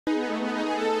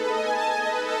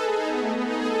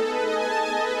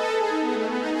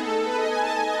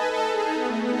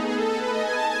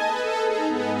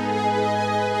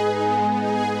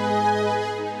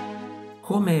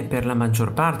per la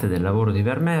maggior parte del lavoro di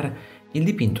Vermeer, il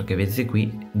dipinto che vedete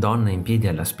qui, Donna in piedi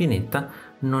alla spinetta,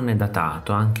 non è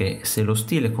datato, anche se lo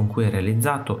stile con cui è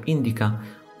realizzato indica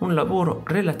un lavoro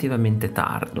relativamente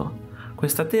tardo.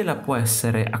 Questa tela può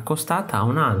essere accostata a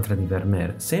un'altra di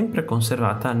Vermeer, sempre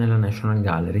conservata nella National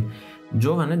Gallery,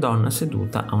 giovane donna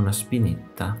seduta a una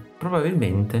spinetta,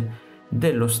 probabilmente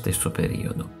dello stesso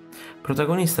periodo.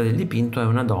 Protagonista del dipinto è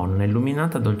una donna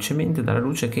illuminata dolcemente dalla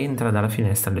luce che entra dalla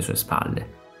finestra alle sue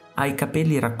spalle. Ha i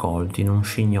capelli raccolti in un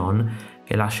chignon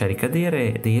che lascia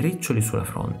ricadere dei riccioli sulla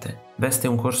fronte. Veste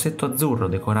un corsetto azzurro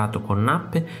decorato con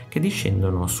nappe che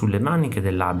discendono sulle maniche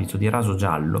dell'abito di raso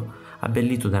giallo,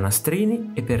 abbellito da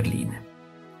nastrini e perline.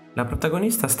 La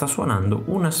protagonista sta suonando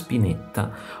una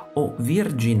spinetta o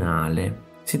virginale.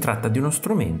 Si tratta di uno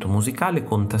strumento musicale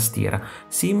con tastiera,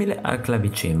 simile al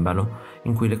clavicembalo,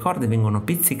 in cui le corde vengono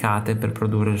pizzicate per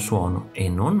produrre il suono e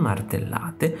non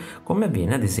martellate, come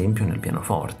avviene ad esempio nel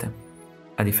pianoforte.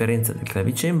 A differenza del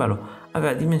clavicembalo,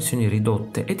 aveva dimensioni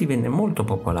ridotte e divenne molto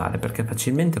popolare perché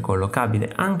facilmente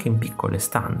collocabile anche in piccole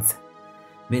stanze.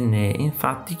 Venne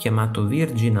infatti chiamato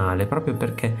virginale proprio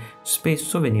perché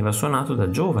spesso veniva suonato da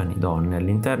giovani donne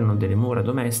all'interno delle mura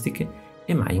domestiche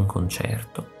e mai in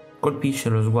concerto. Colpisce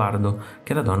lo sguardo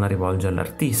che la donna rivolge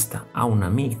all'artista, a un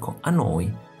amico, a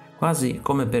noi, quasi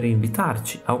come per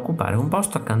invitarci a occupare un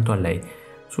posto accanto a lei,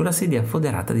 sulla sedia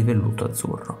foderata di velluto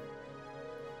azzurro.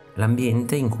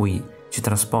 L'ambiente in cui ci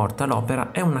trasporta l'opera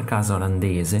è una casa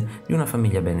olandese di una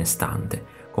famiglia benestante,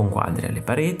 con quadri alle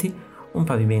pareti, un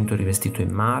pavimento rivestito in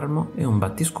marmo e un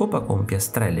battiscopa con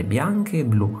piastrelle bianche e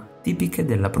blu, tipiche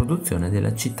della produzione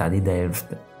della città di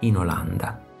Delft, in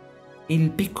Olanda.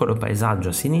 Il piccolo paesaggio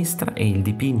a sinistra e il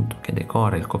dipinto che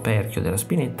decora il coperchio della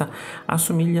spinetta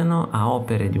assomigliano a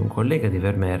opere di un collega di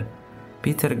Vermeer,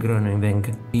 Peter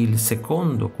Groeneweg. Il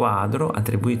secondo quadro,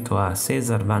 attribuito a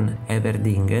César van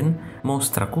Everdingen,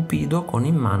 mostra Cupido con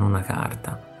in mano una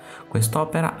carta.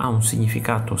 Quest'opera ha un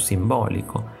significato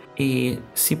simbolico e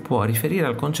si può riferire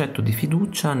al concetto di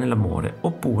fiducia nell'amore,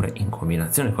 oppure, in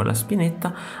combinazione con la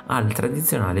spinetta, al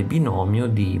tradizionale binomio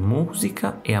di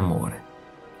musica e amore.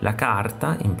 La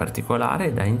carta, in particolare,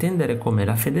 è da intendere come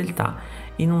la fedeltà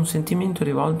in un sentimento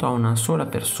rivolto a una sola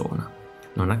persona.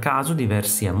 Non a caso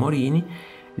diversi amorini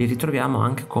li ritroviamo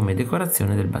anche come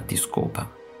decorazione del battiscopa.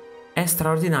 È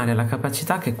straordinaria la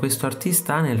capacità che questo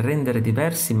artista ha nel rendere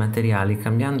diversi materiali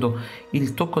cambiando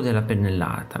il tocco della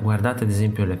pennellata. Guardate ad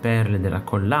esempio le perle della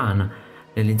collana,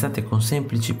 realizzate con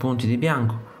semplici punti di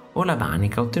bianco, o la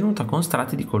manica ottenuta con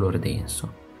strati di colore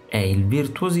denso. È il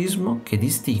virtuosismo che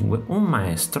distingue un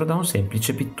maestro da un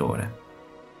semplice pittore.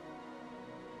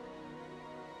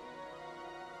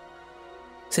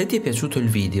 Se ti è piaciuto il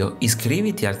video,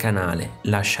 iscriviti al canale,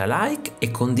 lascia like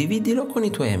e condividilo con i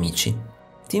tuoi amici.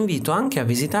 Ti invito anche a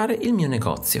visitare il mio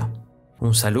negozio.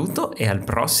 Un saluto e al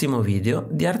prossimo video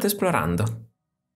di Artesplorando.